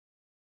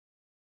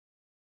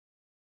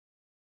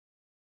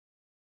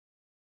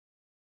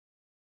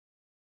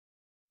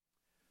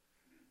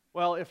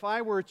Well, if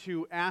I were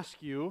to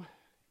ask you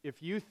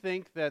if you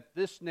think that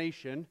this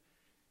nation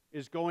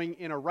is going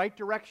in a right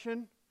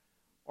direction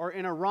or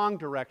in a wrong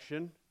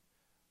direction,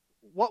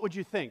 what would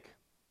you think?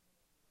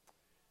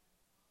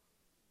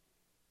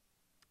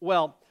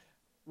 Well,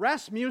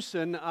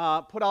 Rasmussen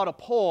put out a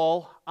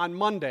poll on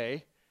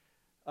Monday,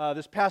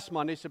 this past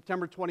Monday,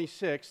 September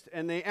 26th,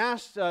 and they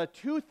asked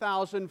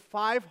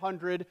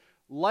 2,500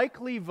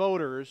 likely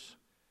voters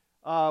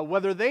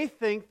whether they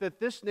think that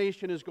this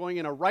nation is going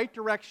in a right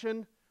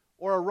direction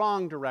or a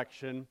wrong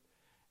direction.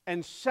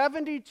 And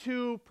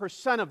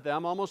 72% of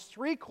them, almost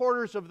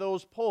three-quarters of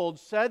those polled,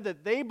 said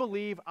that they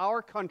believe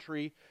our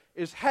country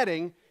is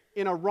heading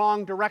in a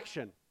wrong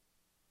direction.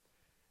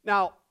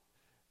 Now,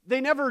 they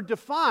never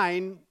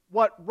define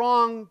what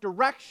wrong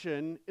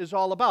direction is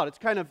all about. It's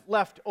kind of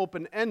left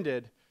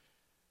open-ended.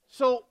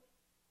 So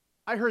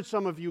I heard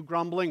some of you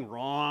grumbling,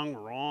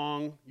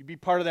 wrong. You'd be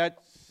part of that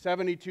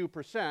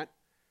 72%.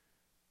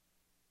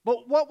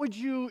 But what would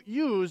you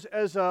use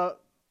as a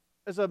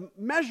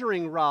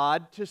measuring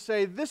rod to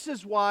say, this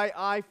is why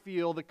I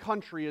feel the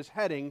country is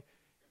heading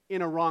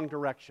in a wrong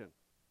direction?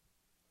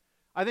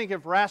 I think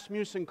if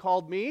Rasmussen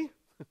called me,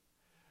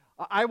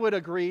 I would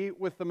agree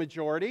with the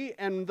majority,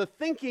 and the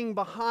thinking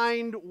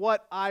behind why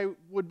I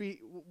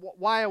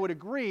would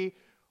agree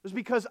was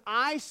because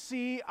I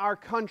see our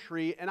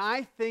country and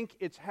I think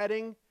it's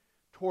heading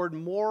toward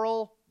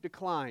moral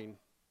decline.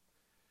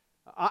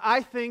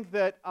 I think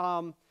that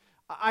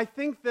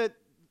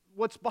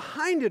what's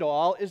behind it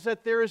all is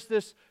that there is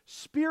this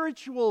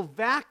spiritual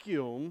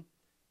vacuum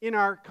in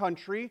our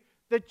country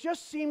that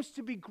just seems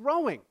to be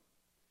growing,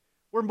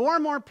 where more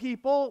and more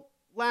people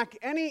lack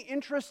any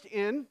interest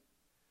in,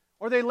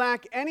 or they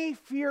lack any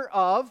fear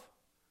of,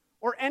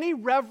 or any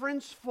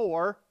reverence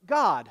for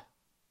God.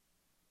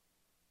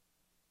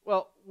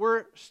 Well,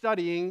 we're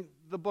studying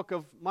the book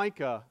of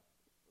Micah,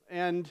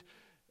 and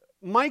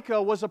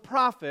Micah was a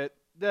prophet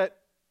that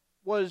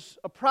was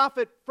a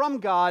prophet from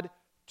God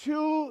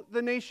to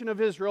the nation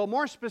of Israel,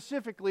 more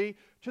specifically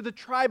to the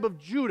tribe of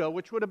Judah,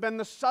 which would have been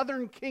the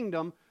southern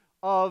kingdom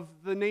of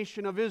the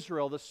nation of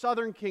Israel, the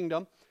southern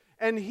kingdom.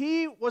 And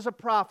he was a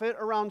prophet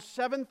around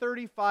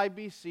 735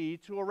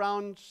 BC to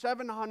around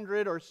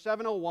 700 or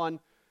 701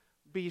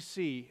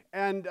 BC.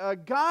 And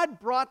God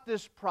brought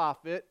this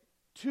prophet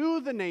to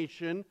the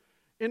nation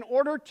in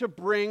order to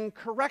bring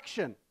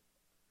correction,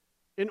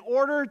 in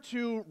order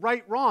to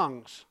right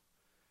wrongs,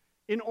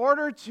 in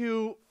order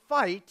to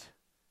fight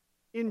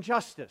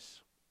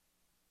injustice.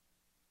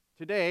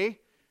 Today,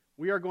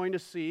 we are going to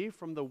see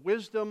from the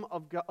wisdom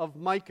of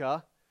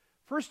Micah,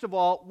 first of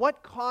all,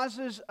 what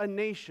causes a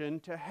nation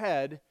to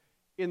head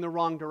in the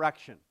wrong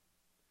direction.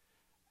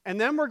 And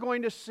then we're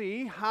going to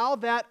see how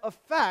that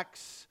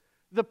affects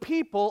the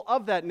people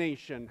of that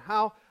nation,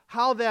 how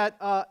that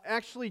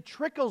actually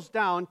trickles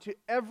down to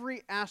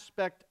every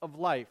aspect of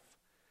life.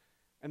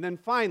 And then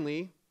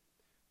finally,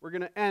 we're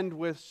going to end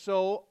with,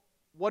 so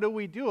what do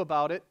we do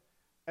about it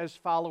as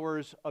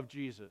followers of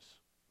Jesus?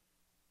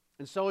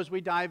 And so as we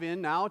dive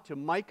in now to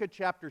Micah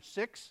chapter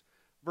 6,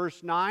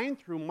 verse 9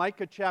 through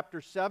Micah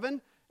chapter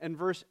 7 and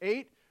verse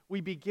 8, we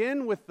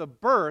begin with the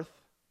birth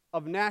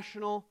of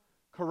national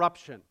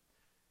corruption.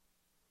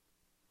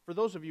 For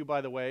those of you,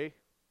 by the way,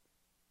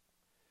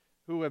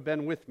 who have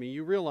been with me,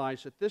 you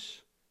realize that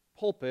this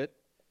pulpit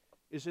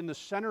is in the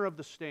center of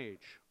the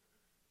stage.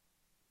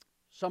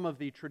 Some of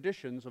the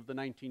traditions of the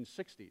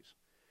 1960s.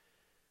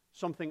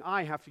 Something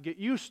I have to get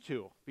used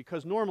to,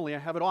 because normally I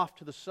have it off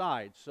to the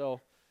side. So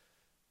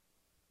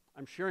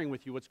I'm sharing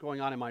with you what's going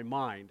on in my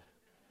mind.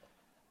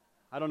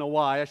 I don't know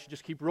why. I should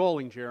just keep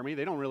rolling, Jeremy.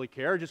 They don't really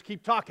care. Just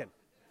keep talking.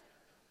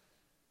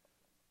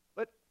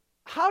 But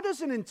how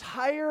does an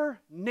entire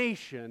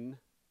nation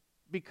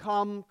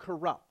become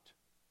corrupt?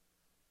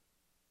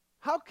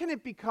 How can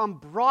it become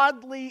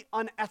broadly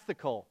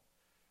unethical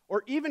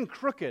or even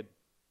crooked?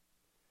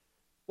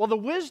 Well, the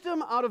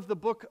wisdom out of the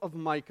book of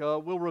Micah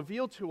will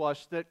reveal to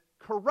us that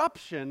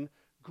corruption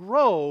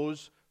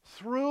grows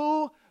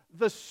through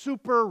the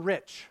super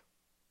rich.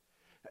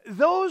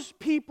 Those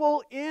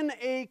people in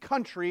a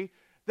country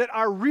that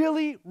are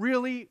really,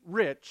 really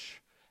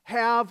rich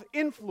have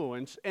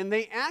influence, and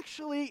they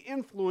actually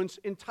influence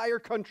entire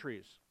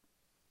countries.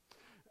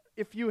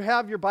 If you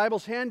have your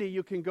Bibles handy,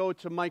 you can go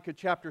to Micah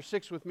chapter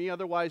 6 with me.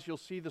 Otherwise, you'll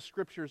see the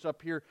scriptures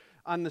up here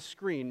on the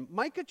screen.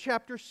 Micah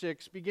chapter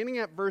 6, beginning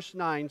at verse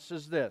 9,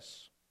 says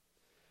this: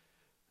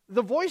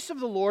 "The voice of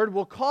the Lord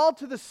will call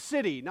to the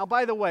city." Now,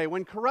 by the way,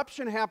 when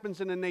corruption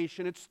happens in a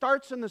nation, it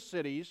starts in the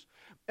cities,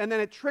 and then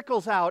it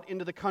trickles out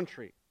into the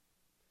country.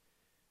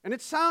 And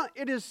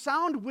it is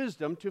sound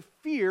wisdom to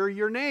fear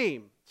your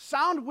name.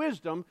 Sound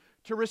wisdom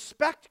to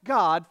respect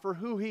God for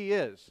who He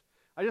is.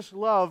 I just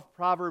love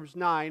Proverbs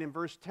 9 and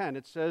verse 10.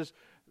 It says,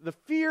 "The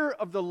fear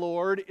of the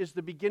Lord is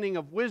the beginning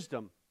of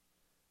wisdom,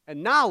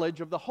 and knowledge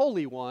of the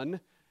Holy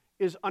One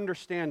is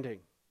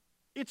understanding."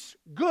 It's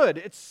good,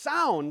 it's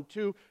sound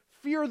to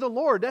fear the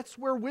Lord. That's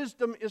where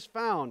wisdom is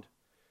found.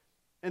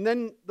 And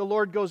then the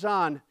Lord goes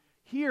on,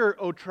 "Hear,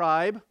 O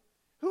tribe,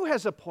 who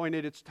has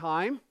appointed its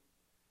time?"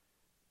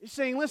 He's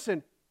saying,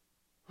 listen,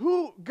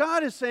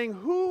 God is saying,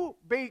 who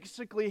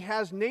basically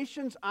has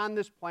nations on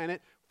this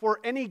planet for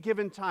any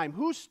given time?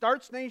 Who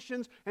starts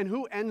nations and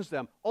who ends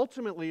them?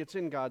 Ultimately, it's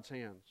in God's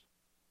hands.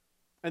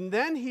 And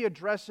then he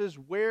addresses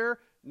where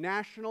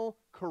national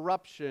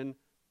corruption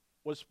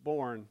was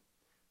born.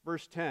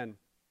 Verse 10,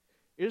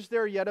 is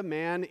there yet a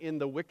man in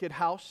the wicked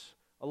house,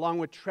 along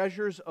with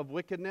treasures of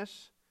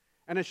wickedness,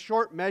 and a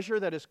short measure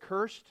that is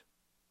cursed?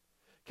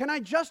 Can I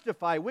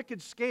justify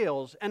wicked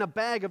scales and a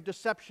bag of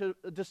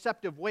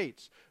deceptive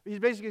weights? He's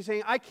basically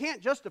saying, I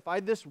can't justify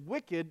this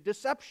wicked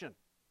deception.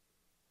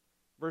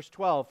 Verse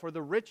 12, for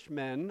the rich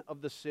men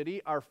of the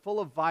city are full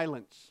of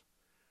violence.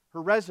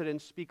 Her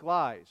residents speak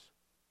lies,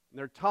 and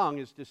their tongue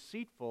is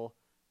deceitful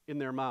in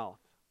their mouth.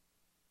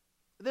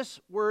 This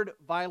word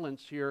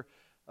violence here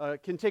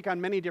can take on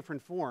many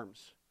different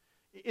forms.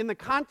 In the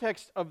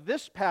context of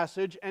this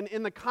passage and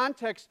in the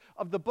context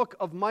of the book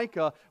of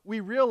Micah, we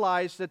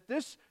realize that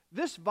this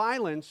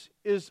violence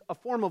is a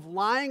form of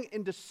lying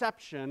and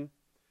deception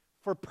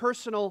for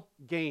personal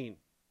gain.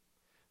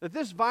 That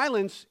this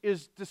violence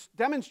is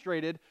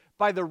demonstrated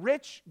by the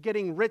rich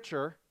getting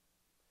richer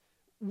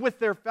with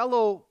their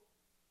fellow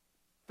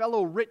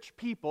rich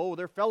people,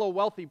 their fellow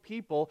wealthy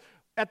people,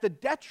 at the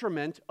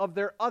detriment of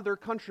their other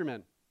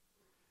countrymen.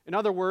 In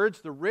other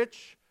words, the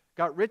rich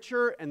got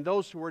richer and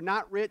those who were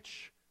not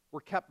rich were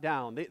kept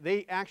down.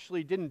 They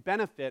actually didn't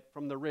benefit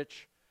from the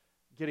rich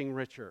getting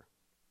richer.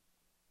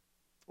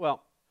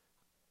 Well,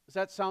 does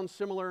that sound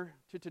similar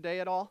to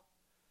today at all?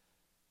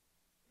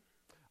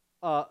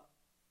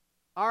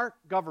 Our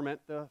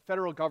government, the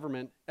federal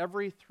government,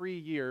 every 3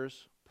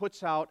 years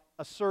puts out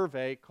a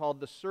survey called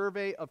the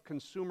Survey of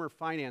Consumer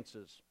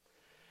Finances.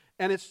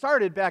 And it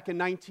started back in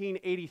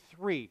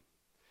 1983.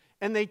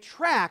 And they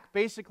track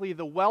basically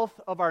the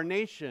wealth of our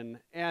nation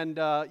and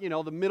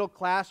the middle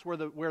class,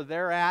 where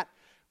they're at,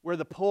 where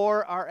the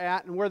poor are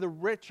at, and where the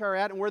rich are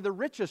at, and where the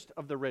richest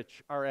of the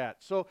rich are at.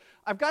 So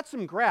I've got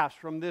some graphs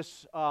from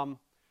this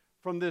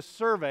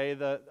survey,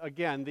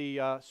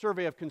 the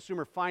Survey of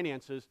Consumer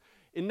Finances.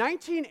 In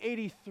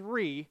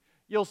 1983,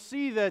 you'll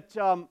see that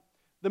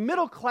the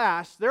middle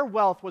class, their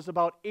wealth was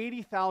about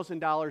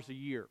 $80,000 a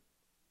year.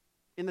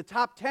 In the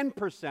top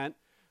 10%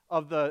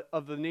 of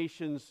the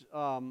nation's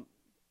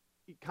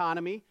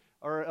economy,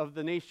 or of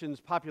the nation's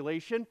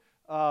population,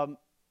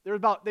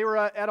 they were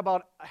at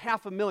about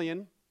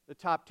 500,000, the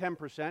top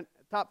 10%.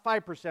 Top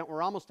 5%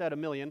 were almost at 1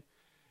 million.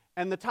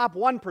 And the top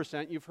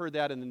 1%, you've heard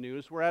that in the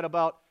news, were at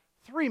about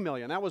 3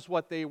 million. That was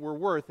what they were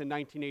worth in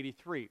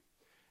 1983.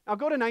 Now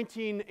go to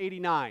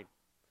 1989.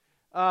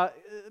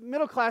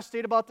 Middle class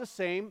stayed about the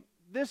same.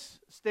 This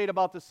stayed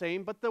about the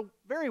same, but the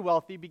very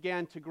wealthy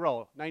began to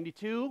grow.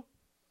 92,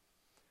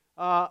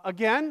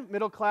 again,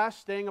 middle class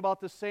staying about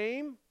the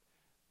same.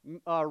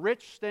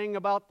 Rich staying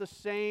about the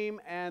same,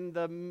 and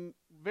the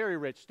very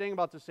rich staying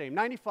about the same.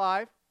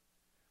 95,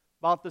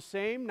 about the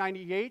same.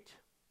 98,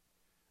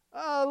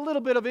 a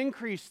little bit of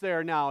increase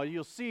there now.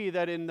 You'll see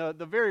that in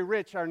the very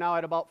rich are now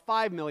at about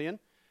 5 million.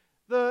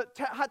 The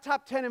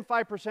top 10 and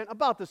 5%,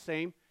 about the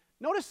same.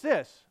 Notice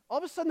this. All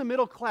of a sudden, the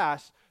middle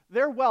class,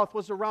 their wealth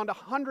was around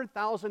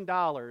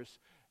 $100,000.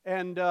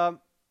 And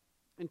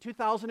in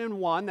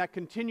 2001, that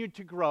continued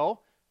to grow.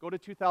 Go to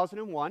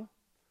 2001.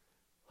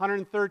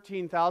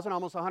 113,000,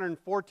 almost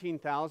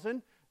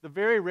 114,000. The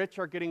very rich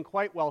are getting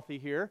quite wealthy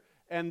here.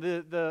 And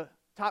the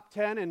top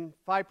 10 and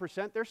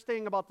 5%, they're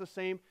staying about the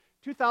same.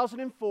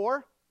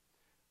 2004,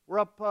 we're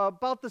up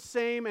about the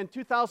same. And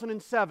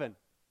 2007.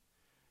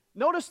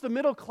 Notice the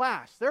middle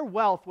class, their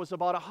wealth was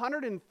about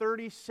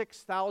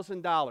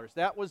 $136,000.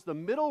 That was the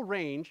middle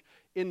range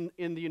in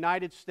the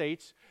United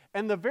States.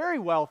 And the very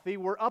wealthy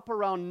were up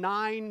around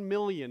 9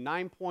 million,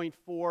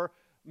 9.4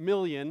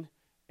 million.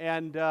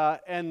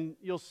 And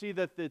you'll see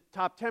that the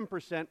top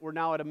 10% were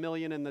now at 1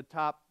 million, and the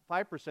top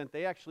 5%,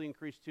 they actually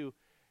increased to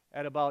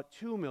at about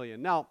 2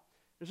 million. Now,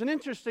 there's an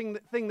interesting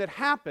thing that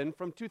happened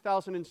from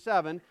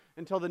 2007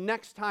 until the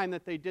next time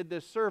that they did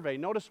this survey.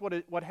 Notice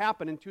what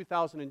happened in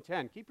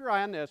 2010. Keep your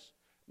eye on this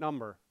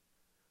number.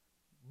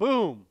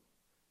 Boom.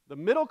 The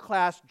middle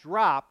class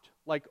dropped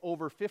like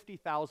over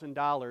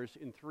 $50,000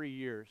 in 3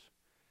 years.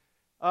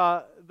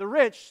 The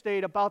rich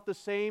stayed about the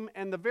same,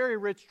 and the very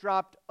rich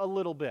dropped a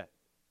little bit.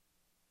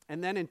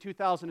 And then in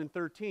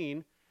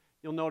 2013,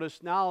 you'll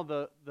notice now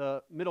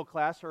the middle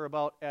class are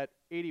about at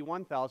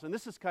 81,000.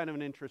 This is kind of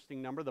an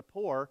interesting number. The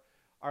poor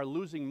are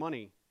losing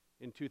money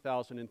in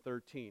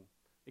 2013.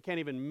 They can't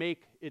even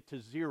make it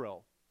to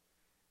zero.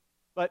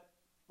 But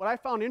what I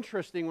found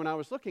interesting when I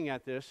was looking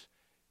at this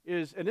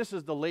is, and this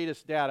is the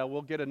latest data,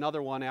 we'll get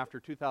another one after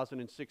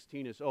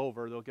 2016 is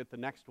over. They'll get the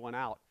next one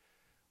out.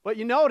 But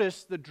you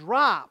notice the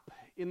drop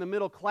in the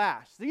middle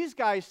class. These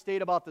guys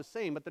stayed about the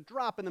same, but the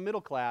drop in the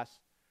middle class,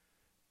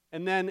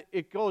 and then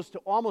it goes to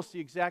almost the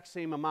exact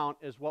same amount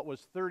as what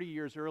was 30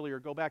 years earlier.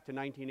 Go back to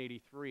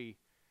 1983.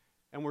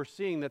 And we're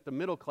seeing that the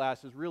middle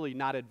class is really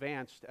not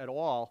advanced at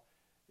all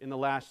in the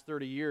last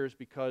 30 years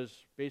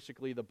because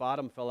basically the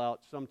bottom fell out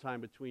sometime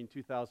between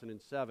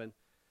 2007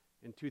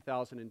 and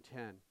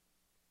 2010.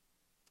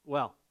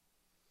 Well,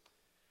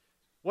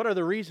 what are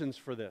the reasons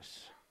for this?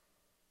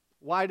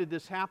 Why did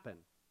this happen?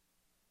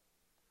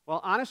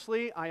 Well,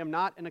 honestly, I am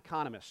not an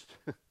economist.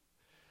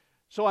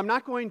 So I'm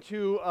not going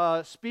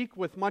to speak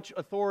with much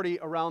authority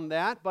around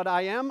that, but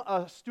I am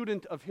a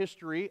student of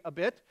history a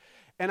bit,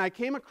 and I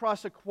came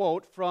across a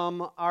quote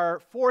from our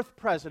fourth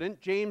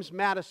president, James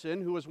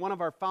Madison, who was one of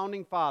our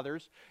founding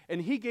fathers,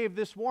 and he gave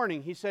this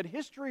warning. He said,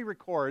 "History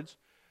records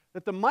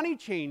that the money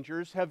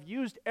changers have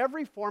used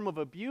every form of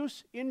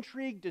abuse,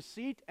 intrigue,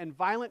 deceit, and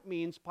violent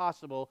means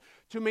possible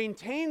to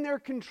maintain their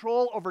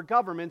control over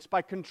governments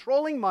by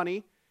controlling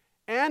money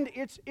and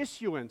its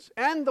issuance,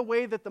 and the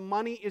way that the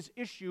money is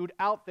issued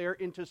out there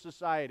into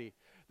society.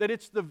 That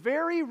it's the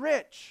very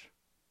rich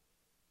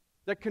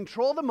that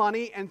control the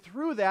money, and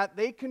through that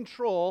they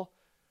control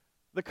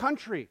the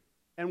country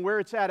and where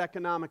it's at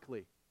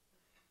economically.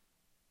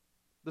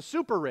 The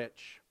super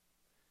rich,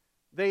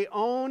 they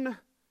own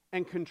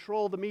and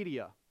control the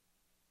media.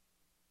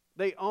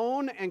 They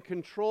own and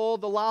control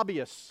the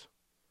lobbyists.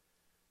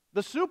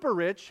 The super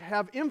rich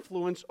have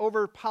influence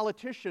over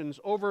politicians,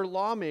 over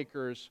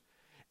lawmakers,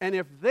 and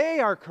if they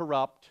are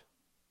corrupt,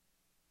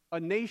 a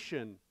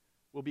nation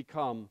will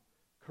become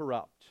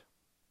corrupt."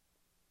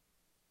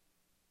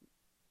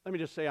 Let me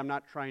just say, I'm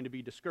not trying to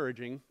be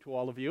discouraging to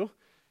all of you.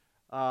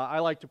 I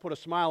like to put a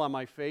smile on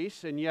my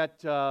face, and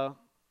yet I'm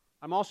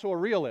also a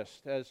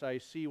realist as I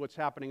see what's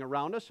happening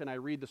around us and I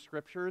read the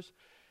scriptures.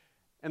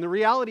 And the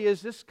reality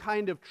is, this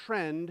kind of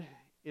trend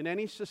in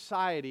any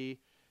society,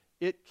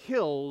 it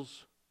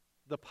kills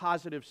the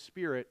positive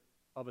spirit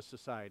of a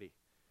society.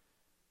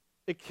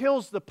 It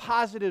kills the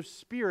positive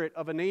spirit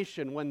of a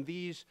nation when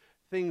these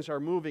things are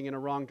moving in a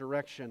wrong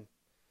direction.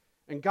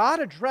 And God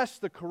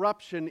addressed the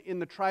corruption in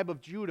the tribe of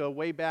Judah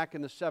way back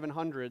in the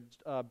 700s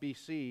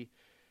BC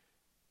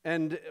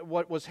and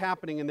what was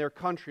happening in their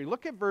country.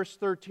 Look at verse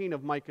 13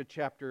 of Micah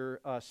chapter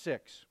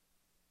 6.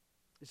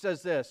 It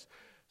says this,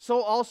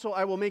 "So also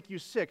I will make you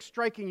sick,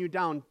 striking you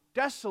down,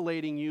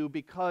 desolating you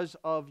because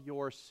of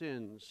your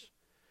sins."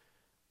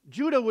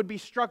 Judah would be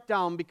struck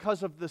down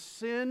because of the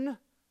sin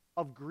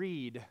of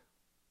greed.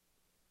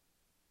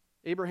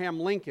 Abraham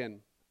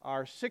Lincoln,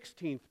 our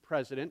 16th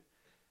president,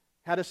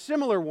 had a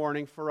similar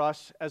warning for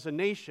us as a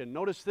nation.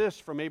 Notice this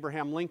from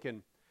Abraham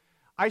Lincoln.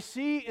 "I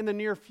see in the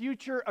near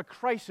future a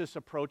crisis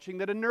approaching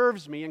that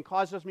unnerves me and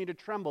causes me to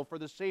tremble for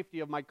the safety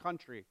of my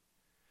country.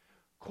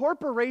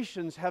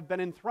 Corporations have been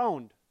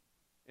enthroned.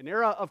 An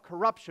era of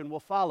corruption will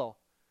follow,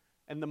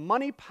 and the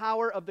money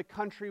power of the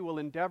country will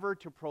endeavor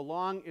to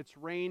prolong its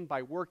reign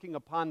by working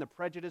upon the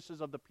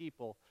prejudices of the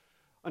people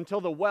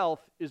until the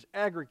wealth is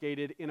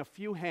aggregated in a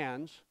few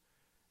hands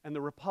and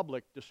the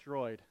republic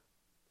destroyed.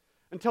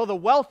 Until the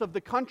wealth of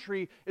the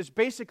country is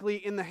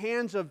basically in the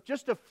hands of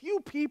just a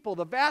few people,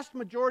 the vast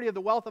majority of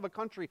the wealth of a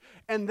country.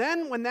 And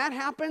then when that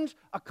happens,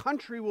 a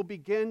country will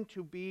begin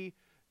to be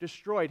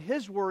destroyed."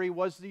 His worry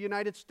was the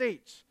United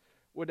States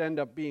would end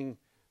up being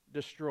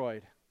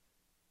destroyed.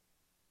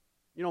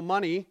 You know,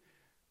 money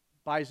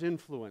buys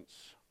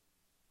influence.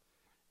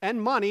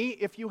 And money,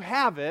 if you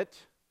have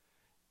it,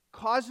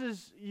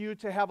 causes you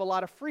to have a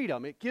lot of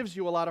freedom. It gives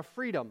you a lot of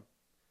freedom.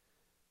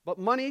 But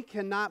money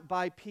cannot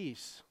buy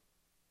peace.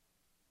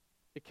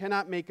 It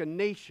cannot make a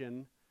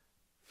nation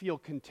feel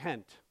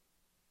content.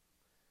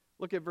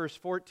 Look at verse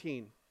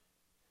 14.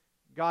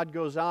 God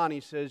goes on, he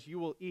says, "You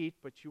will eat,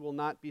 but you will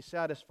not be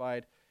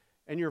satisfied,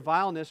 and your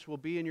vileness will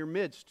be in your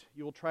midst.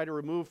 You will try to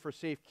remove for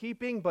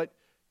safekeeping, but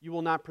you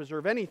will not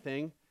preserve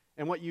anything,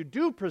 and what you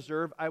do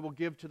preserve, I will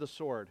give to the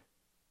sword.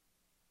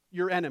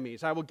 Your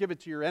enemies, I will give it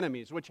to your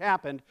enemies," which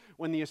happened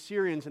when the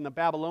Assyrians and the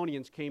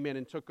Babylonians came in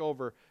and took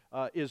over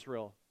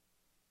Israel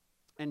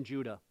and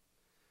Judah.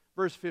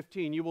 Verse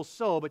 15, "You will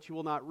sow, but you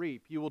will not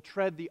reap. You will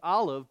tread the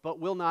olive, but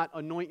will not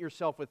anoint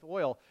yourself with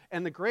oil,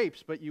 and the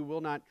grapes, but you will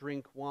not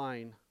drink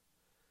wine."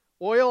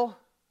 Oil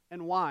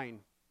and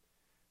wine,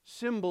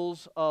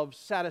 symbols of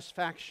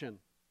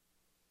satisfaction.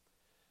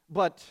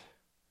 But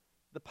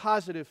the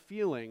positive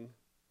feeling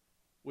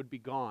would be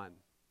gone.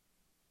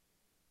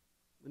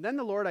 And then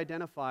the Lord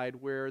identified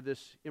where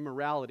this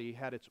immorality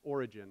had its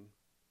origin.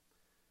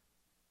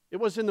 It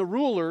was in the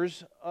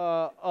rulers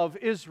of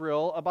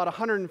Israel about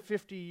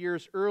 150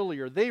 years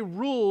earlier. They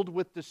ruled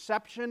with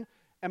deception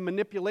and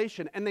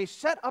manipulation, and they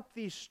set up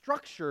these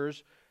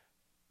structures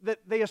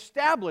that they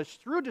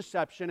established through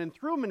deception and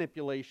through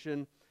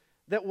manipulation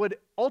that would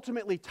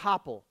ultimately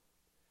topple.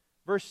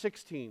 Verse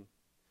 16,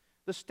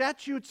 "The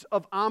statutes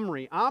of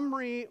Omri."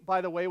 Omri,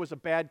 by the way, was a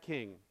bad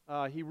king.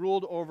 He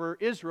ruled over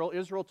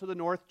Israel to the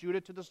north,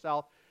 Judah to the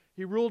south.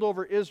 He ruled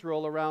over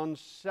Israel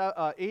around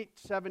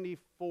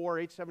 874,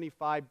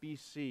 875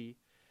 BC.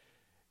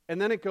 And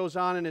then it goes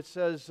on and it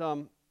says,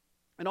 "And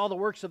all the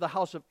works of the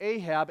house of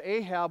Ahab."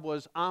 Ahab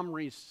was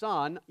Omri's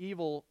son,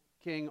 evil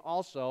king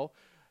also.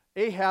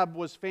 Ahab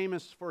was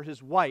famous for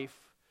his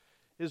wife.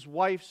 His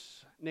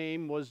wife's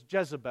name was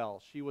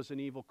Jezebel. She was an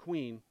evil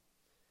queen.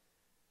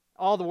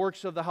 "All the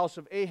works of the house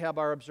of Ahab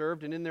are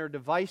observed, and in their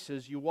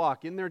devices you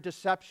walk." In their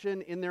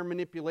deception, in their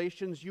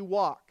manipulations, you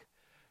walk.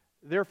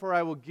 Therefore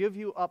I will give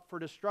you up for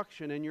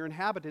destruction and your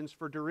inhabitants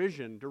for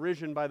derision.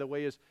 Derision, by the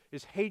way, is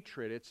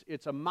hatred.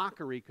 It's a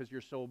mockery because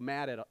you're so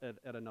mad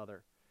at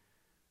another.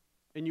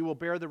 And you will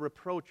bear the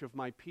reproach of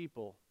my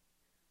people.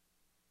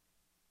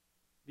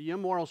 The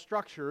immoral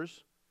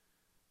structures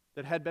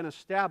that had been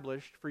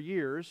established for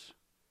years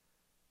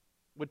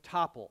would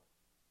topple.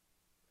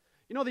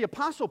 You know, the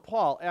Apostle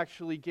Paul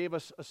actually gave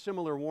us a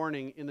similar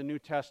warning in the New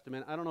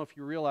Testament. I don't know if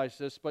you realize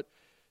this, but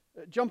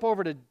jump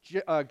over to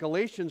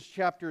Galatians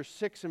chapter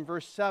 6 and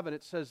verse 7.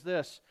 It says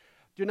this,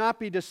 "Do not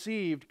be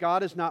deceived,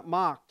 God is not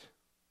mocked.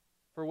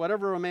 For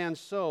whatever a man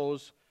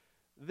sows,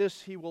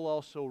 this he will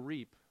also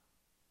reap."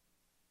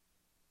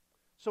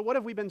 So what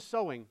have we been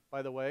sowing,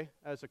 by the way,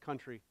 as a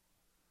country?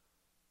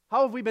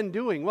 How have we been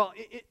doing? Well,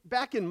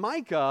 back in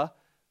Micah,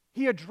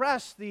 he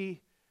addressed the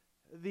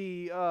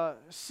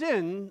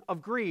sin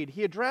of greed.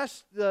 He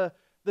addressed the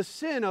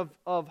sin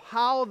of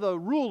how the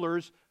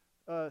rulers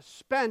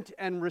spent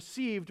and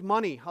received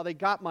money, how they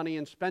got money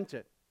and spent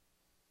it.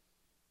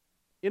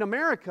 In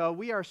America,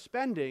 we are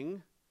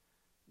spending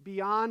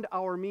beyond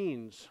our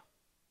means.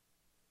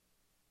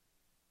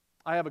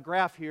 I have a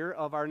graph here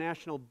of our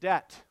national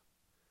debt.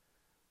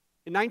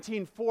 In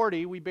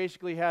 1940, we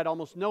basically had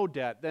almost no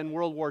debt. Then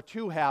World War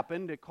II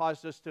happened. It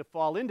caused us to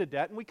fall into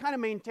debt, and we kind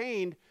of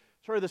maintained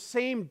sort of the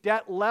same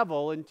debt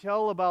level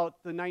until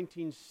about the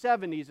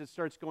 1970s. It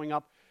starts going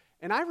up.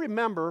 And I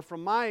remember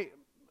from my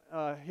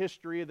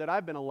history that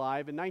I've been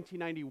alive, in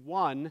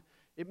 1991,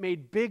 it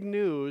made big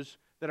news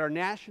that our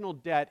national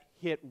debt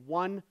hit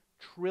 $1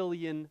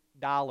 trillion.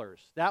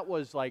 That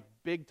was like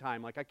big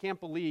time. Like, I can't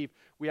believe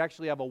we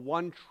actually have a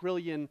 $1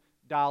 trillion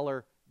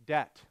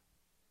debt.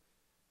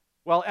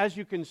 Well, as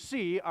you can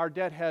see, our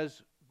debt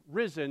has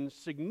risen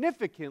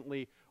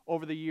significantly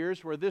over the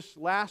years, where this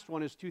last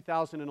one is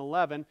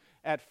 2011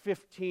 at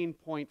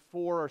 $15.4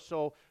 or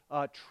so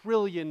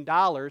trillion.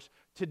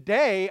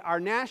 Today, our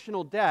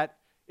national debt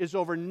is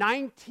over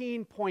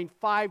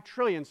 $19.5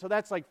 trillion. So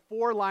that's like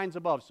 4 lines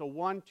above. So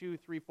 1, 2,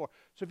 3, 4.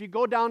 So if you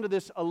go down to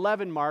this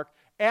 11 mark,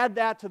 add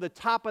that to the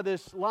top of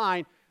this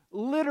line,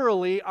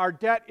 literally our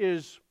debt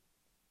is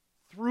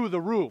through the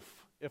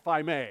roof, if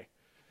I may.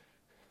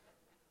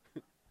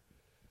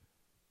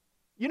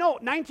 You know,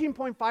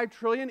 $19.5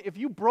 trillion, if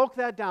you broke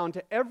that down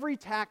to every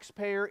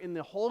taxpayer in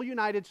the whole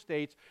United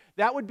States,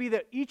 that would be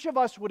that each of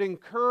us would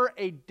incur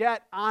a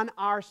debt on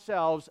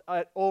ourselves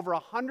at over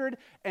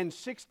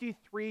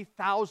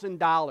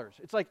 $163,000.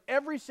 It's like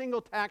every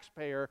single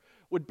taxpayer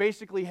would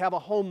basically have a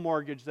home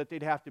mortgage that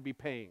they'd have to be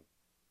paying.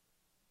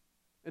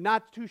 And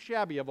not too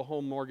shabby of a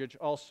home mortgage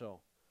also.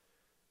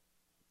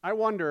 I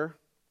wonder,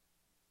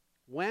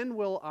 when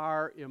will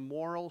our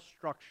immoral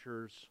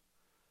structures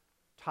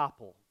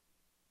topple?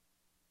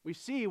 We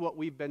see what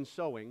we've been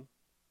sowing.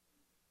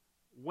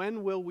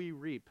 When will we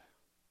reap?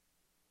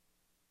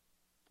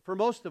 For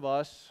most of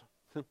us,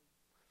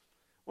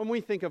 when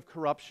we think of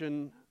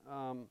corruption,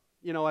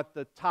 at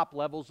the top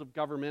levels of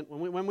government,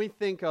 when we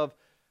think of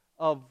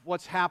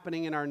what's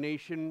happening in our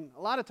nation,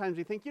 a lot of times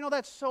we think,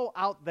 that's so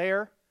out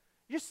there.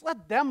 Just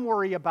let them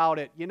worry about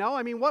it,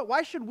 I mean,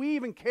 why should we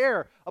even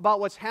care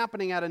about what's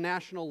happening at a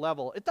national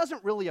level? It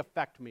doesn't really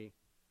affect me.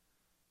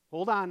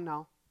 Hold on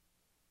now.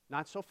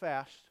 Not so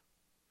fast.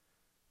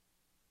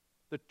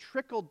 The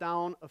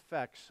trickle-down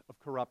effects of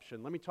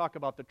corruption. Let me talk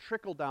about the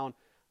trickle-down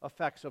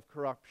effects of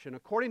corruption.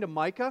 According to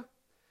Micah,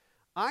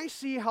 I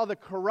see how the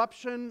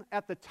corruption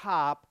at the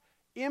top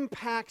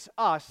impacts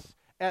us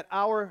at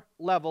our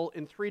level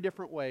in 3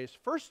 different ways.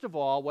 First of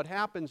all, what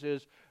happens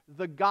is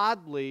the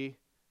godly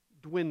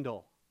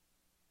dwindle.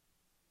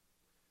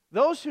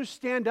 Those who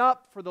stand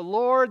up for the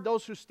Lord,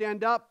 those who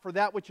stand up for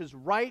that which is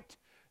right,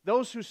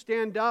 those who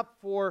stand up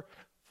for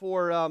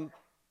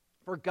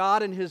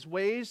God and His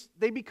ways,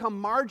 they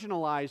become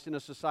marginalized in a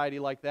society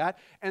like that,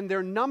 and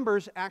their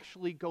numbers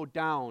actually go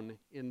down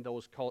in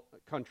those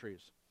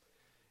countries.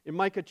 In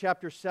Micah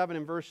chapter 7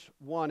 and verse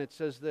 1, it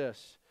says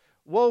this,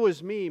 "Woe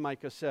is me,"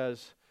 Micah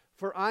says,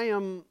 "for I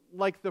am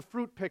like the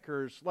fruit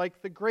pickers,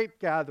 like the grape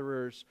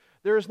gatherers.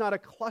 There is not a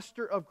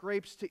cluster of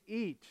grapes to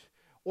eat,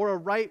 or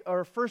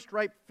a first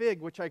ripe fig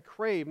which I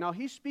crave." Now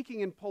he's speaking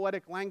in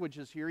poetic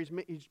languages here.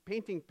 He's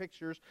painting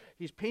pictures.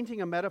 He's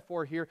painting a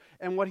metaphor here.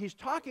 And what he's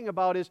talking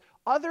about is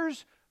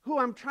others who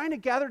I'm trying to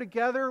gather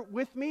together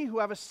with me, who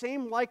have a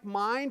same like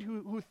mind,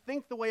 who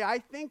think the way I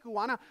think, who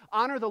want to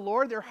honor the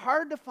Lord. They're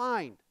hard to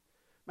find.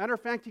 Matter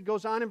of fact, he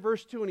goes on in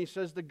verse 2 and he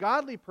says, "The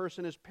godly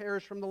person has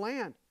perished from the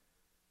land,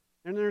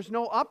 and there's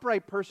no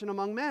upright person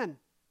among men.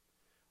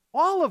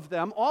 All of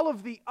them, all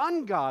of the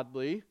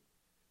ungodly,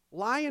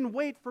 lie in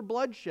wait for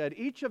bloodshed.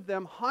 Each of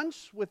them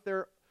hunts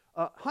the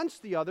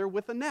other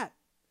with a net."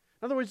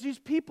 In other words, these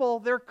people,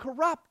 they're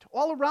corrupt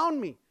all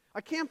around me.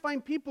 I can't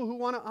find people who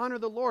want to honor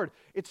the Lord.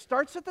 It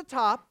starts at the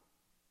top,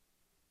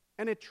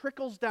 and it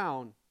trickles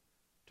down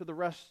to the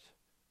rest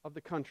of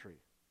the country.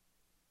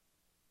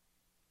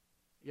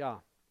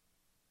 Yeah.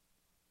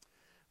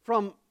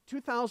 From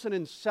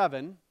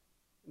 2007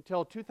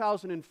 until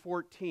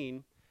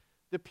 2014,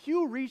 the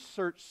Pew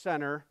Research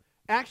Center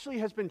actually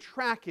has been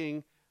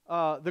tracking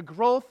the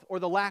growth or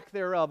the lack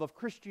thereof of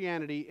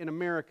Christianity in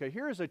America.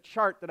 Here is a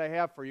chart that I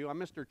have for you. I'm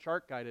Mr.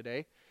 Chart Guy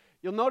today.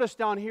 You'll notice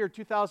down here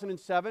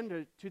 2007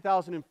 to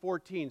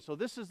 2014. So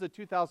this is the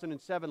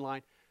 2007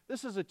 line.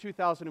 This is a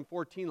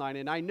 2014 line,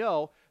 and I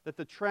know that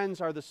the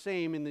trends are the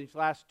same in these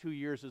last 2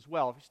 years as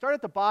well. If you start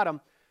at the bottom,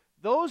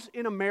 those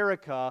in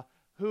America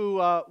who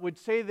would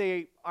say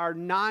they are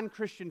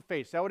non-Christian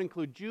faiths, that would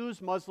include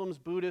Jews, Muslims,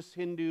 Buddhists,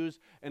 Hindus,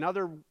 and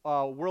other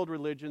world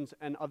religions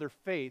and other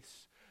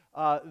faiths,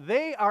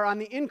 they are on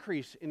the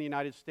increase in the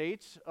United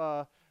States.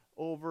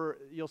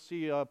 You'll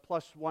see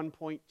plus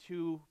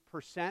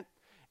 1.2%.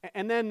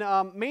 And then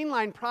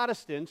mainline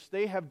Protestants,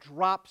 they have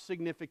dropped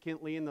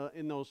significantly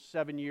in those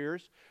 7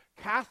 years.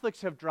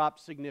 Catholics have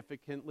dropped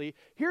significantly.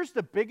 Here's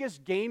the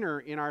biggest gainer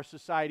in our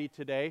society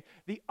today,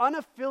 the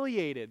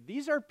unaffiliated.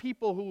 These are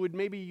people who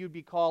you'd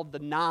be called the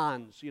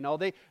nones.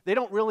 They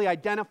don't really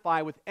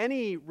identify with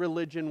any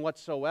religion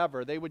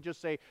whatsoever. They would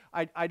just say,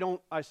 I don't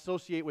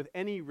associate with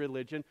any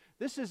religion.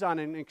 This is on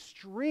an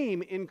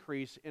extreme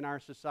increase in our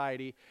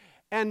society.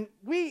 And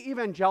we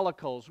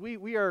evangelicals,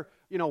 we are,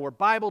 we're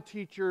Bible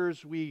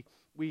teachers, we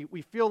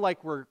feel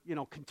like we're,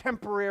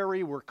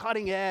 contemporary, we're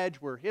cutting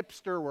edge, we're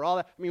hipster, we're all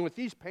that. I mean, with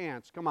these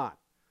pants, come on.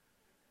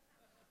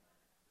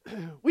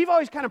 We've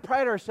always kind of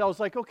prided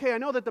ourselves like, okay, I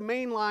know that the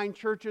mainline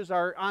churches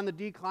are on the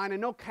decline. I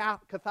know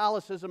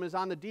Catholicism is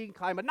on the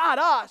decline, but not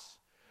us.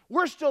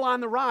 We're still on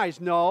the rise.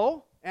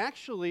 No,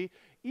 actually,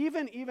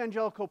 even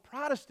evangelical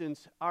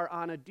Protestants are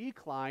on a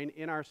decline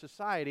in our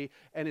society,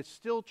 and it's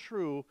still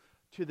true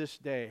to this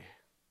day.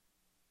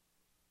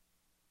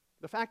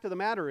 The fact of the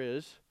matter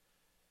is,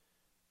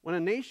 when a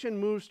nation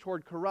moves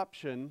toward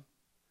corruption,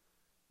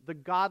 the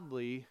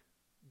godly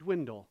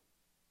dwindle.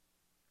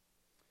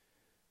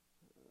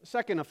 The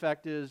second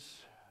effect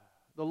is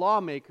the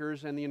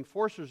lawmakers and the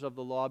enforcers of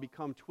the law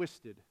become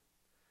twisted.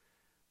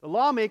 The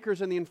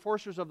lawmakers and the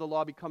enforcers of the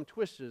law become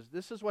twisted.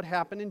 This is what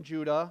happened in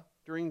Judah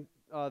during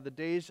the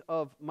days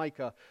of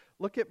Micah.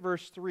 Look at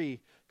verse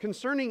 3.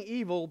 Concerning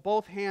evil,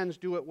 both hands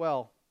do it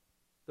well.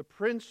 The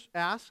prince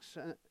asks,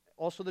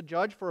 also the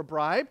judge, for a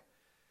bribe.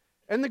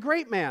 And the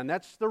great man,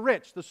 that's the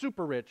rich, the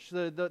super rich,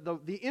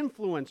 the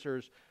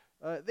influencers,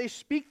 they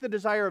speak the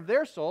desire of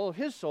their soul, of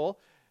his soul,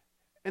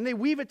 and they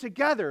weave it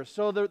together.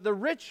 So the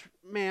rich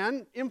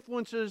man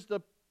influences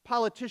the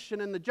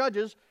politician and the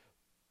judges,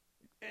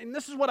 and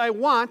this is what I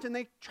want, and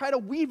they try to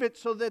weave it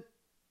so that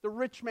the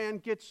rich man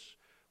gets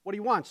what he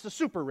wants, the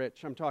super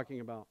rich I'm talking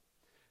about.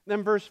 And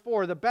then verse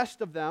 4, the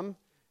best of them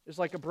is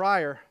like a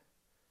briar,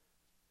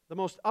 the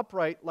most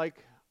upright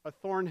like a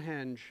thorn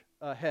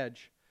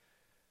hedge.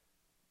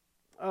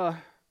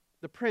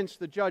 The prince,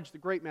 the judge, the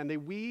great man, they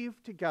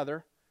weave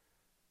together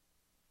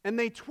and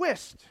they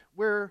twist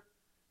where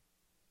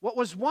what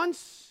was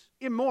once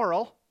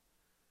immoral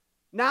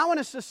now in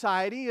a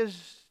society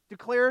is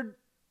declared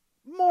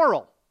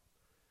moral.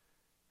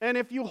 And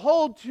if you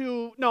hold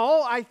to,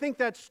 no, I think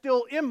that's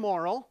still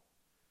immoral,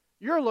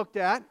 you're looked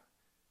at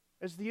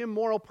as the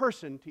immoral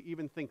person to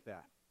even think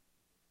that.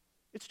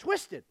 It's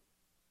twisted.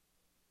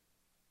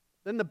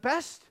 Then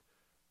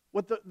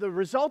what the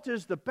result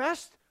is, the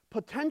best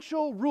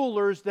potential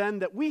rulers then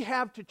that we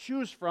have to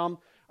choose from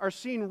are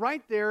seen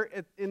right there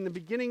in the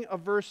beginning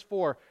of verse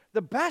 4.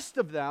 The best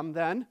of them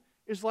then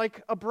is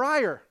like a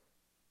briar,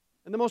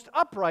 and the most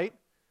upright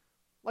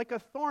like a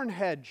thorn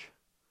hedge.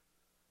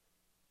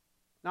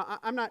 Now,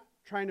 I'm not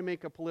trying to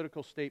make a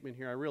political statement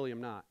here. I really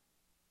am not.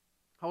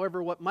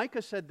 However, what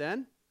Micah said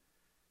then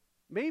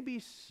may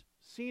be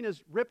seen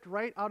as ripped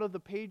right out of the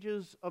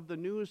pages of the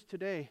news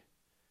today.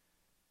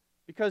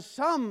 Because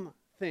some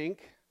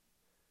think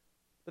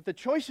that the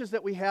choices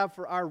that we have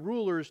for our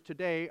rulers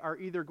today are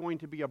either going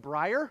to be a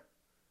briar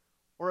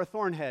or a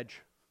thorn hedge.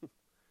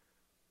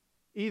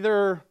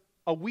 Either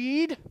a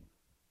weed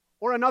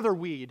or another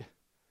weed.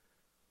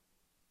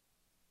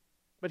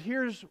 But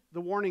here's the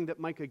warning that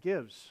Micah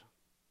gives.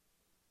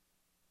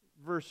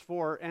 Verse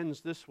 4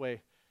 ends this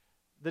way.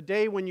 The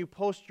day when you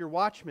post your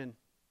watchmen,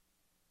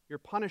 your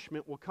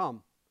punishment will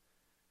come.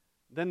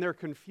 Then their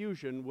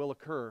confusion will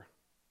occur.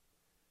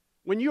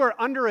 When you are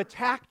under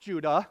attack,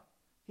 Judah,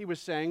 he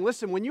was saying,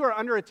 listen, when you are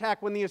under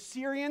attack, when the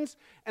Assyrians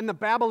and the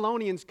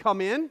Babylonians come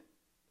in,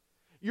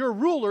 your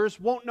rulers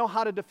won't know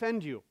how to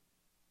defend you.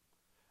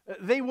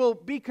 They will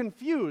be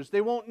confused.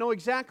 They won't know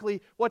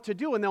exactly what to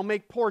do, and they'll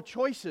make poor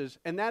choices.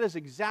 And that is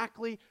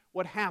exactly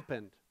what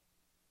happened.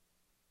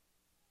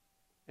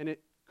 And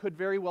it could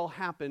very well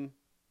happen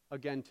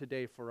again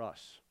today for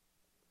us.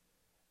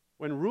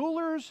 When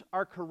rulers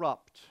are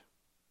corrupt,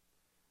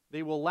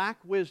 they will lack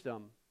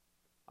wisdom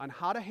on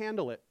how to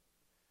handle it.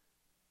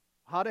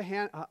 How to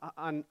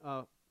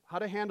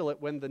handle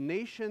it when the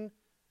nation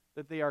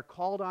that they are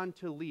called on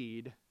to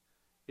lead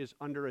is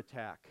under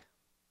attack.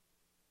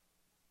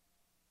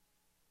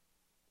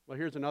 Well,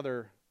 here's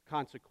another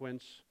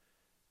consequence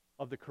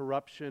of the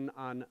corruption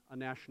on a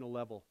national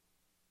level.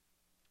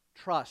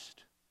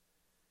 Trust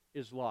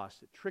is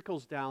lost. It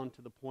trickles down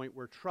to the point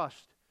where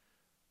trust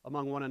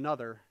among one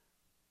another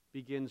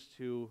begins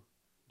to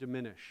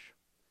diminish.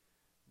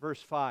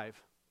 Verse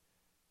 5,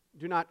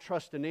 do not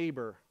trust a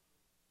neighbor.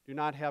 Do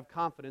not have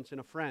confidence in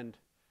a friend.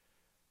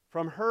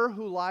 From her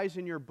who lies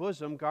in your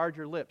bosom, guard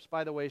your lips.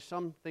 By the way,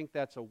 some think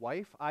that's a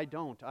wife. I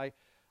don't. I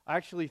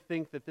actually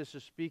think that this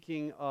is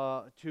speaking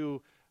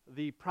to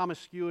the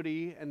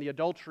promiscuity and the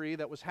adultery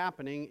that was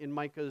happening in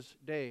Micah's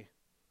day.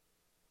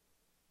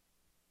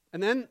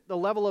 And then the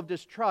level of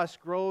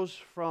distrust grows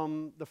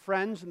from the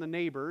friends and the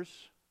neighbors,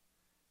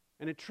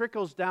 and it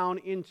trickles down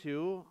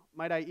into,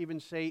 might I even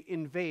say,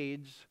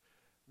 invades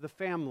the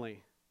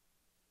family.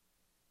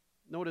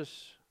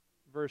 Notice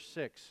verse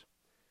 6.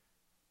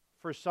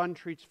 For son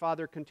treats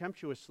father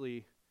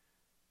contemptuously.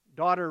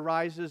 Daughter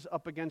rises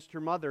up against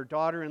her mother.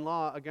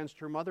 Daughter-in-law against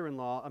her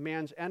mother-in-law. A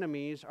man's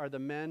enemies are the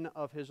men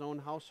of his own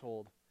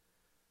household.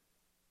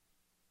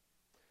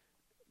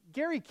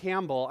 Gary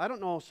Campbell, I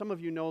don't know, some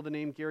of you know the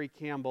name Gary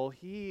Campbell.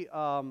 He's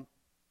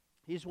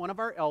one of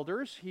our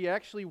elders. He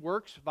actually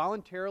works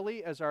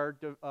voluntarily as our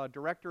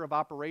director of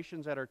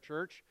operations at our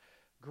church.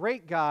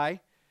 Great guy.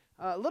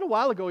 A little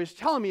while ago, he was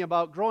telling me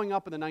about growing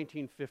up in the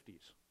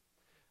 1950s.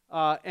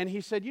 And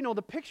he said, you know,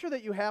 the picture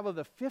that you have of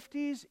the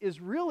 50s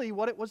is really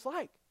what it was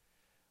like.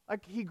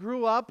 Like he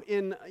grew up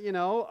in, you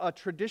know, a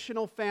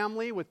traditional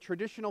family with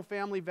traditional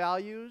family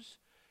values.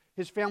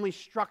 His family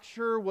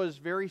structure was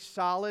very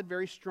solid,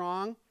 very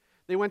strong.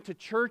 They went to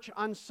church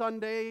on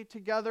Sunday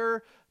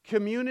together.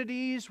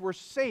 Communities were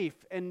safe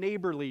and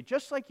neighborly,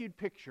 just like you'd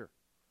picture.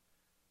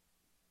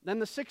 Then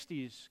the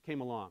 60s came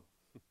along.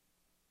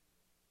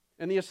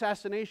 And the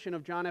assassination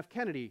of John F.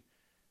 Kennedy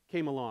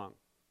came along.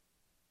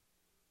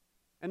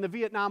 And the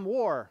Vietnam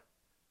War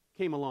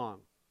came along.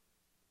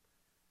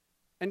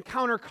 And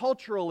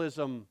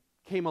counterculturalism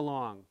came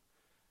along.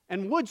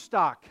 And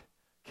Woodstock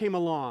came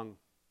along.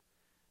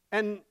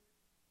 And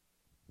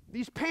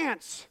these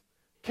pants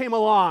came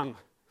along.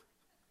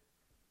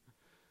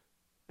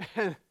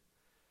 And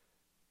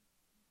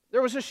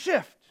there was a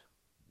shift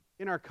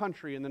in our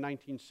country in the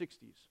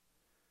 1960s.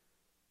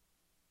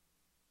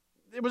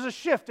 It was a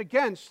shift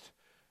against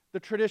the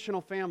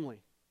traditional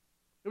family.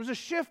 It was a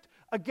shift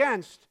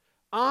against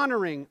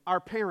honoring our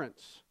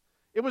parents.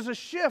 It was a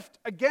shift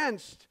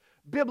against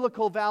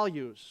biblical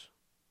values.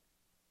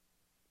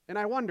 And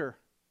I wonder,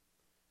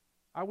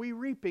 are we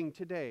reaping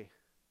today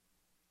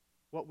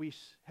what we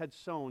had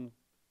sown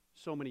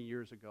so many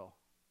years ago?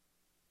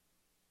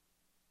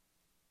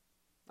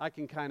 I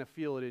can kind of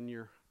feel it in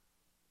your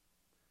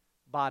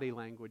body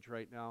language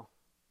right now.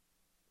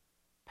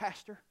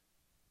 Pastor,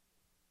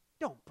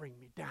 don't bring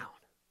me down.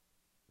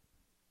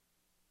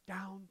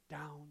 Down,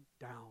 down,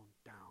 down,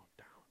 down,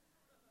 down.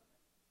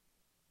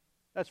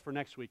 That's for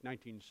next week,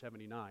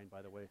 1979,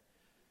 by the way.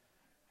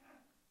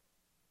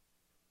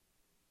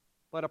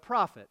 But a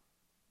prophet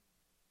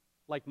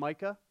like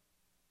Micah,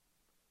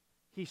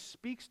 he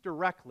speaks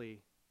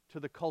directly to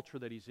the culture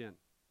that he's in.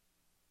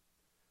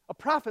 A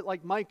prophet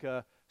like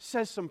Micah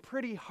says some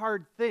pretty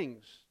hard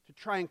things to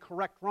try and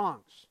correct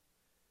wrongs.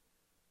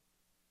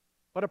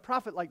 But a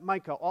prophet like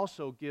Micah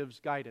also gives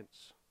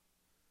guidance.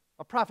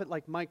 A prophet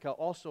like Micah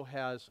also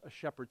has a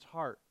shepherd's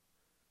heart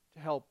to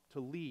help to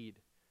lead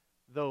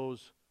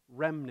those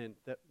remnant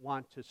that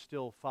want to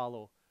still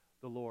follow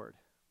the Lord.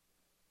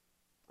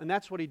 And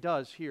that's what he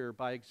does here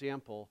by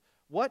example.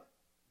 What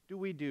do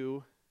we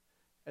do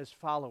as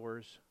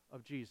followers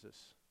of Jesus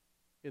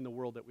in the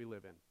world that we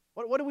live in?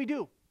 What do we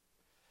do?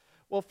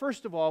 Well,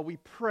 first of all, we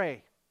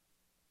pray.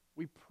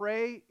 We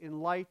pray in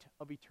light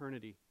of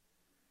eternity.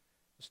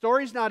 The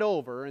story's not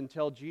over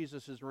until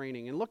Jesus is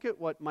reigning. And look at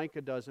what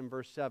Micah does in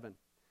verse 7.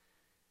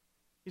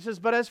 He says,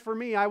 "But as for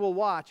me, I will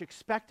watch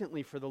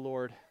expectantly for the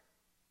Lord.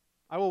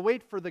 I will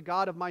wait for the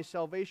God of my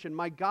salvation.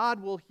 My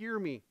God will hear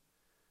me.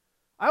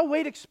 I'll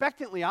wait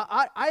expectantly.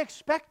 I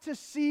expect to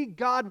see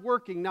God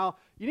working." Now,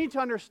 you need to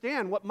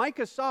understand, what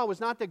Micah saw was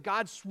not that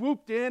God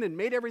swooped in and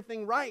made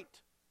everything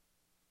right.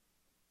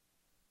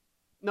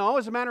 No,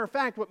 as a matter of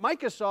fact, what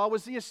Micah saw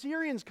was the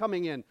Assyrians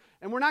coming in.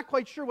 And we're not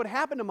quite sure what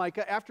happened to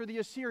Micah after the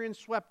Assyrians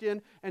swept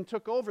in and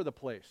took over the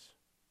place.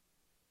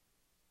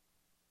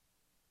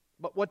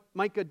 But what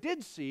Micah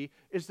did see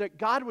is that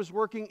God was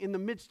working in the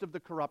midst of the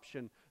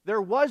corruption.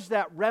 There was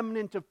that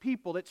remnant of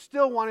people that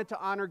still wanted to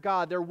honor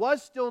God. There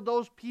was still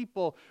those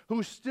people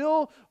who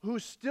still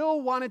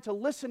wanted to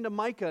listen to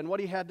Micah and what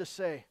he had to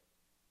say.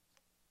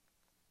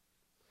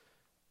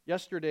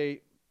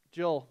 Yesterday,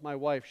 Jill, my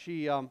wife,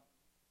 she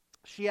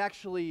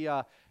actually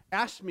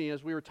asked me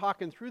as we were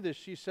talking through this,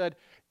 she said,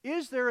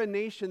 "Is there a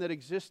nation that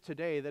exists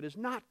today that is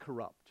not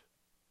corrupt?"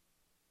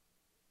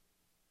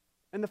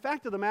 And the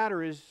fact of the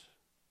matter is,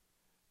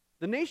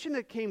 the nation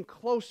that came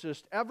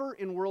closest ever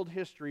in world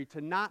history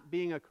to not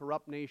being a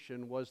corrupt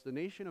nation was the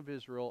nation of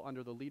Israel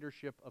under the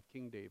leadership of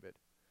King David.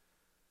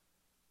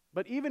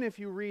 But even if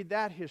you read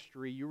that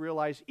history, you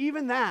realize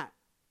even that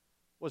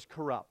was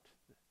corrupt.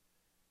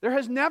 There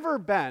has never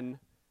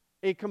been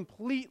a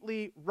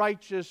completely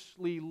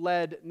righteously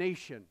led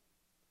nation.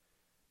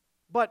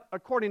 But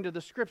according to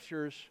the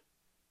Scriptures,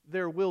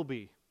 there will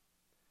be.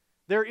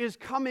 There is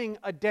coming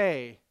a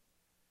day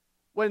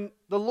when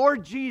the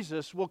Lord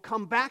Jesus will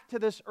come back to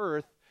this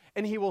earth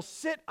and he will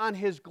sit on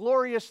his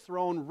glorious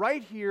throne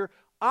right here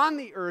on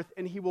the earth,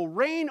 and he will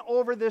reign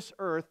over this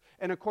earth.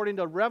 And according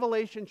to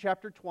Revelation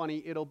chapter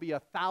 20, it'll be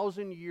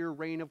 1,000-year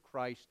reign of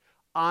Christ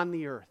on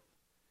the earth.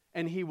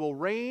 And he will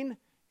reign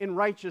in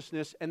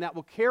righteousness, and that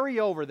will carry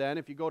over then,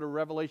 if you go to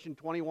Revelation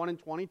 21 and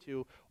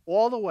 22,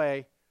 all the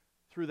way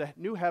through the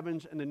new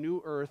heavens and the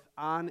new earth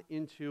on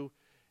into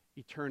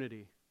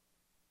eternity.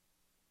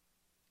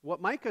 What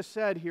Micah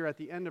said here at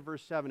the end of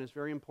verse 7 is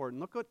very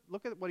important.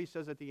 Look at what he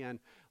says at the end.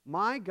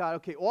 My God,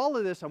 okay, all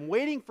of this, I'm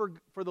waiting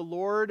for the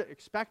Lord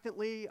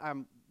expectantly.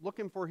 I'm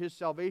looking for his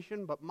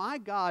salvation, but my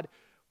God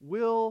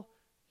will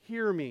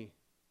hear me.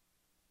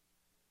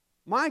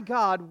 My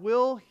God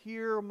will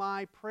hear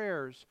my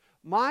prayers.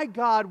 My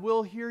God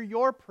will hear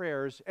your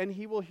prayers, and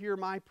he will hear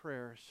my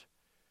prayers.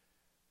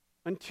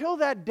 Until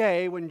that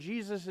day when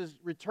Jesus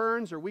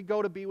returns or we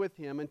go to be with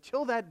him,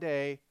 until that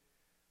day,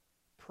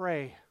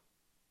 pray.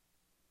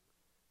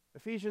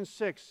 Ephesians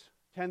 6,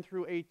 10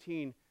 through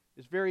 18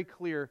 is very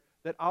clear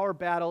that our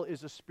battle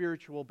is a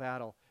spiritual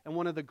battle. And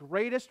one of the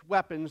greatest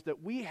weapons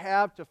that we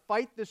have to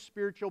fight this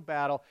spiritual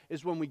battle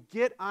is when we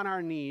get on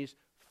our knees,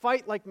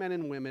 fight like men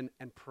and women,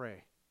 and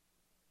pray.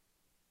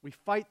 We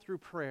fight through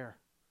prayer.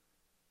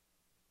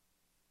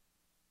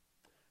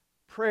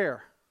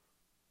 Prayer.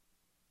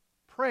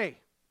 Pray.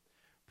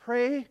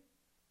 Pray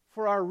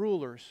for our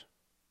rulers.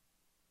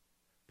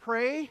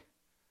 Pray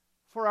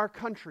for our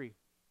country.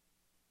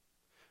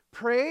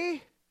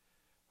 Pray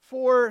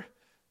for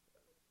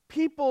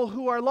people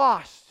who are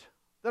lost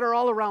that are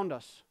all around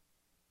us.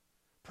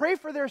 Pray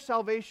for their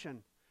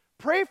salvation.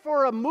 Pray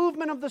for a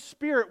movement of the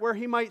Spirit where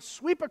he might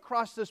sweep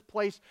across this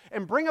place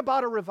and bring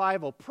about a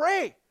revival.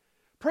 Pray.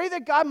 Pray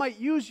that God might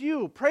use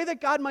you. Pray that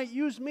God might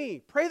use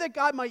me. Pray that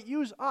God might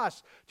use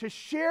us to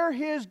share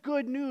his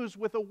good news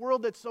with a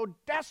world that so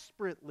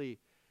desperately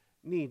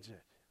needs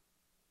it.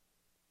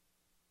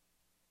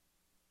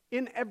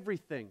 In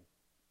everything,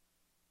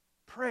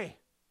 pray.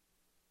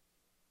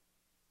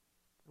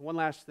 One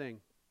last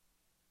thing.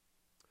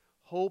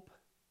 Hope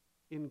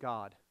in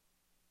God.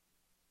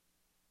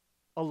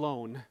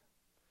 Alone.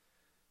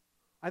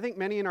 I think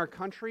many in our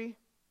country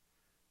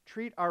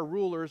treat our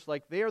rulers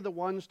like they are the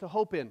ones to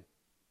hope in.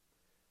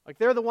 Like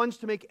they're the ones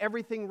to make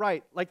everything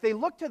right. Like they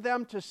look to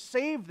them to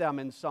save them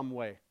in some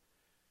way.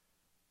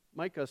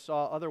 Micah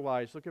saw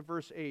otherwise. Look at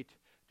verse 8.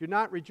 Do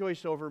not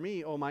rejoice over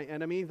me, O my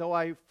enemy. Though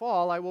I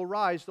fall, I will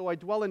rise. Though I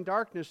dwell in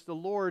darkness, the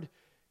Lord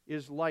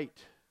is a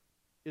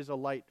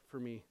light for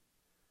me.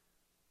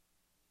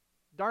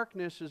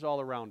 Darkness is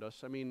all around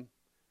us. I mean,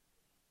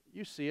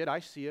 you see it, I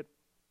see it.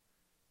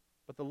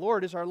 But the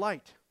Lord is our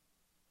light.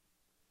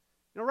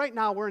 You know, right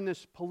now we're in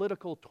this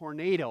political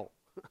tornado.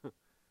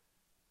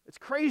 It's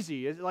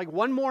crazy. It's like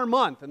one more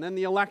month and then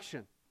the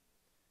election.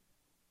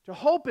 To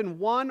hope in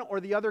one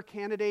or the other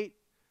candidate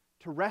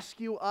to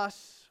rescue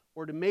us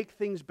or to make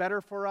things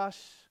better for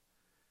us,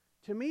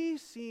 to me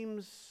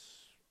seems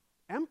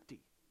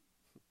empty.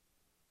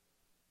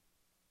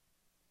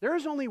 There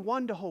is only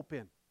one to hope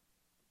in.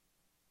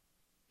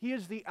 He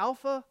is the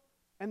Alpha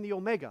and the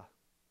Omega.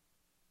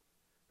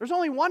 There's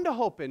only one to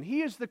hope in.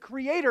 He is the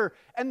creator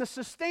and the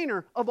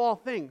sustainer of all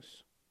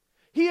things.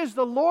 He is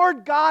the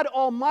Lord God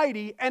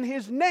Almighty, and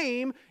his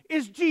name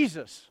is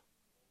Jesus.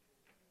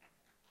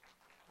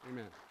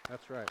 Amen.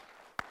 That's right.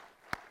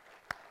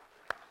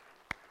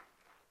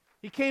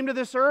 He came to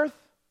this earth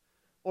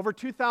over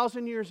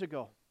 2,000 years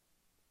ago.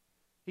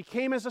 He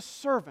came as a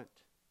servant.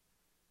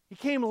 He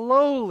came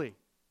lowly,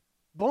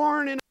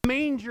 born in a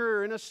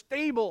manger, in a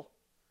stable.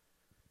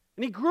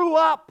 And he grew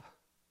up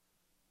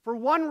for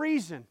one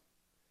reason,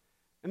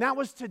 and that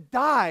was to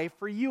die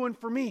for you and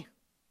for me.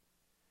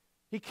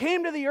 He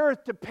came to the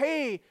earth to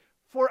pay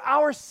for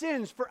our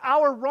sins, for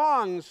our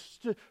wrongs,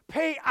 to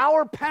pay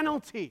our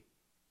penalty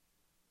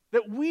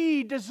that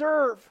we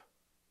deserve.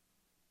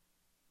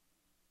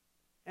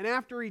 And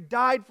after he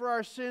died for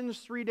our sins,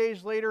 3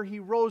 days later, he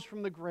rose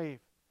from the grave.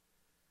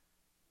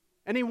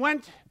 And he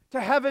went to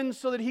heaven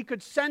so that he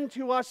could send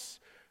to us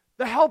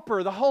the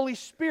Helper, the Holy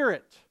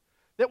Spirit,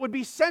 that would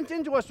be sent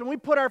into us when we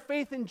put our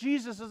faith in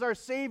Jesus as our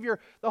Savior.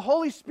 The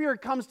Holy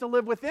Spirit comes to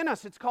live within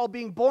us. It's called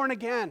being born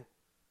again.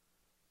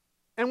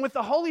 And with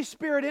the Holy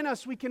Spirit in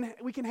us, we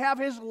can have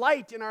his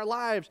light in our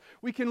lives.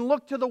 We can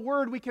look to the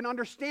Word. We can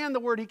understand the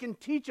Word. He can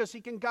teach us.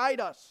 He can guide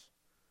us.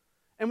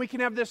 And we can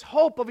have this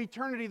hope of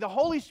eternity. The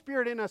Holy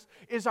Spirit in us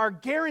is our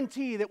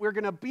guarantee that we're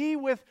going to be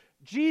with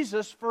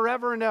Jesus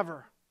forever and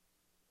ever.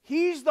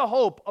 He's the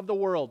hope of the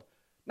world.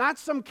 Not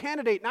some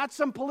candidate, not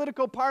some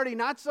political party,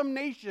 not some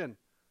nation.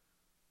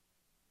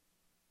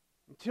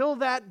 Until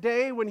that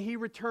day when he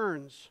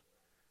returns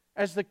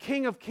as the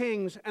King of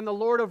Kings and the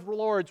Lord of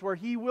Lords, where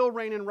he will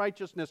reign in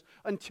righteousness.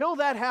 Until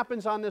that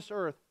happens on this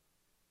earth,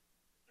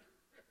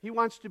 he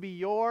wants to be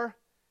your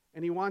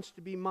and he wants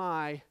to be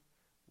my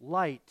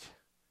light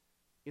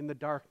in the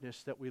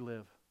darkness that we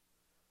live.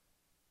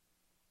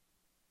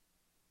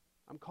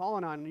 I'm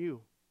calling on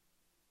you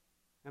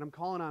and I'm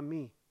calling on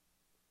me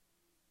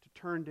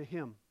to turn to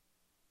him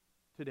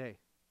today.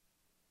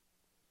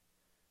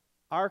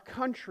 Our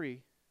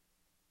country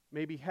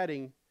may be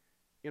heading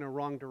in a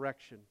wrong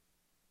direction.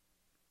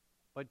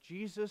 But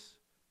Jesus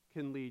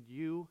can lead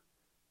you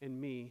and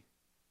me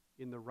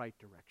in the right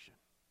direction.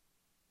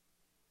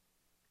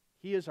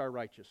 He is our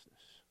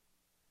righteousness.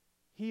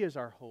 He is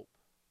our hope.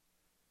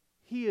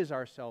 He is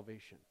our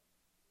salvation.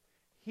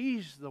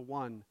 He's the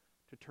one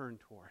to turn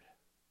toward.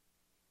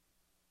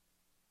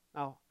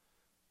 Now,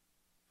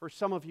 for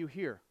some of you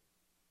here,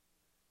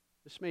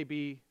 this may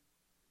be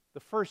the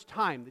first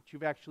time that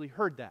you've actually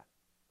heard that.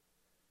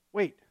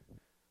 Wait,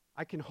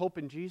 I can hope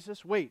in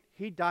Jesus? Wait,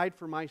 He died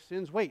for my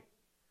sins? Wait,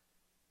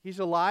 He's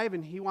alive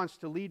and He wants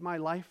to lead my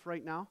life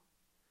right now?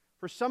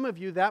 For some of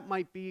you, that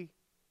might be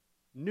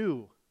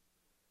new.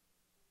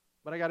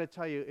 But I got to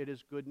tell you, it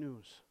is good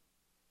news.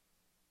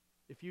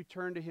 If you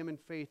turn to Him in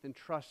faith and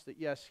trust that,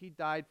 yes, He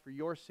died for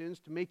your sins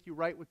to make you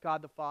right with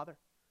God the Father.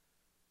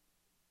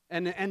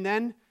 And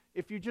then,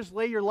 if you just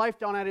lay your life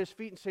down at His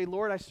feet and say,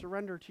 Lord, I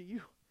surrender to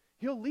You,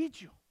 He'll lead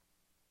you.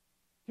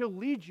 He'll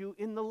lead you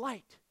in the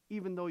light,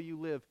 even though you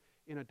live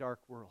in a dark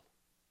world.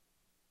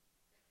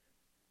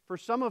 For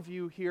some of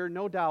you here,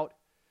 no doubt,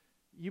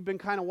 you've been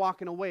kind of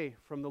walking away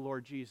from the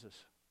Lord Jesus.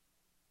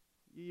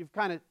 You've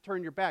kind of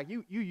turned your back.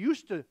 You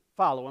used to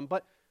follow Him,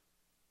 but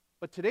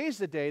today's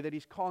the day that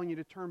He's calling you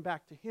to turn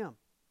back to Him.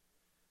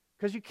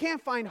 Because you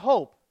can't find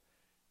hope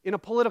in a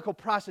political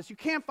process. You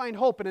can't find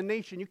hope in a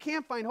nation. You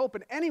can't find hope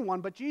in anyone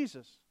but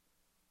Jesus.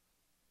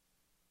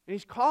 And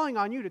He's calling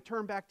on you to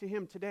turn back to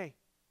Him today.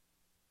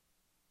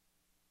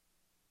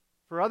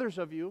 For others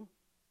of you,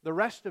 the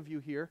rest of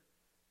you here,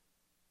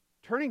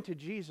 turning to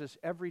Jesus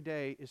every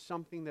day is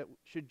something that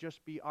should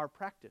just be our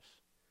practice.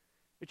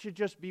 It should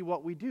just be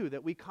what we do,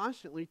 that we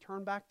constantly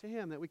turn back to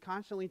Him, that we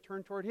constantly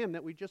turn toward Him,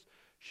 that we just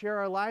share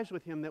our lives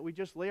with Him, that we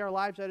just lay our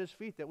lives at His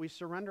feet, that we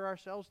surrender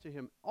ourselves to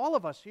Him. All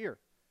of us here,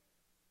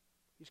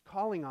 He's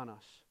calling on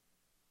us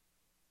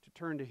to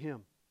turn to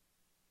Him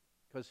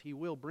because He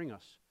will bring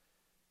us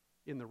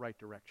in the right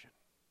direction.